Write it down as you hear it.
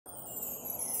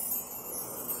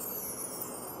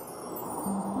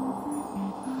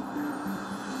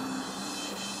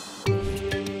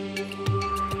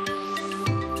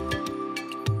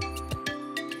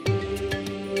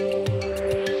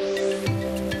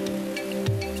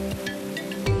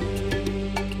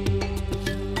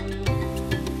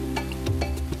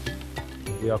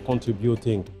are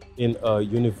contributing in a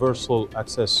universal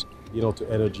access, to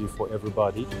energy for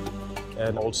everybody.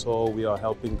 And also we are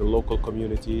helping the local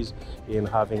communities in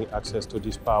having access to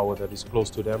this power that is close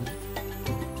to them.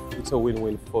 It's a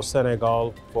win-win for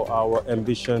Senegal, for our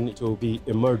ambition to be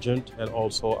emergent, and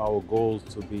also our goal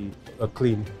to be a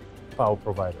clean power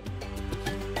provider.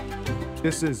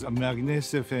 This is a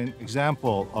magnificent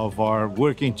example of our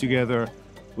working together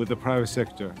with the private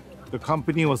sector. The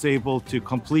company was able to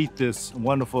complete this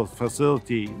wonderful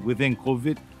facility within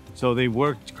COVID, so they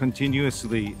worked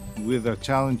continuously with a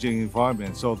challenging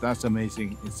environment, so that's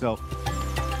amazing itself.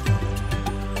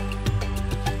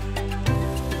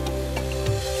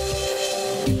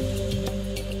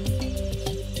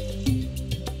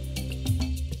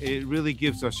 It really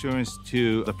gives assurance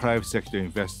to the private sector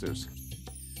investors.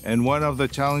 And one of the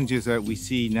challenges that we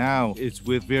see now is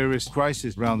with various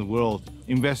crises around the world,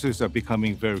 investors are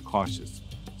becoming very cautious.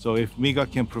 So if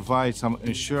MIGA can provide some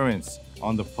assurance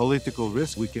on the political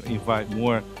risk, we can invite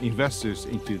more investors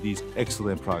into these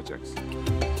excellent projects.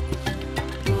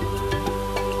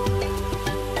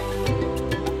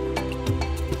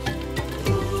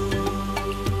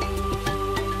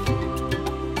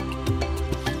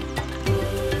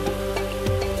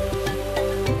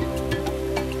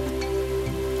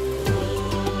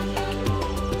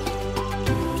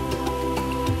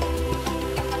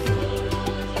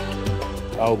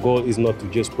 Our goal is not to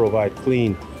just provide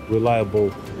clean,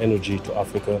 reliable energy to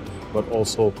Africa, but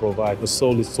also provide a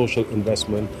solid social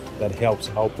investment that helps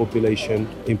our population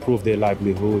improve their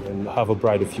livelihood and have a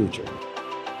brighter future.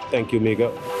 Thank you,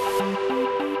 MIGA.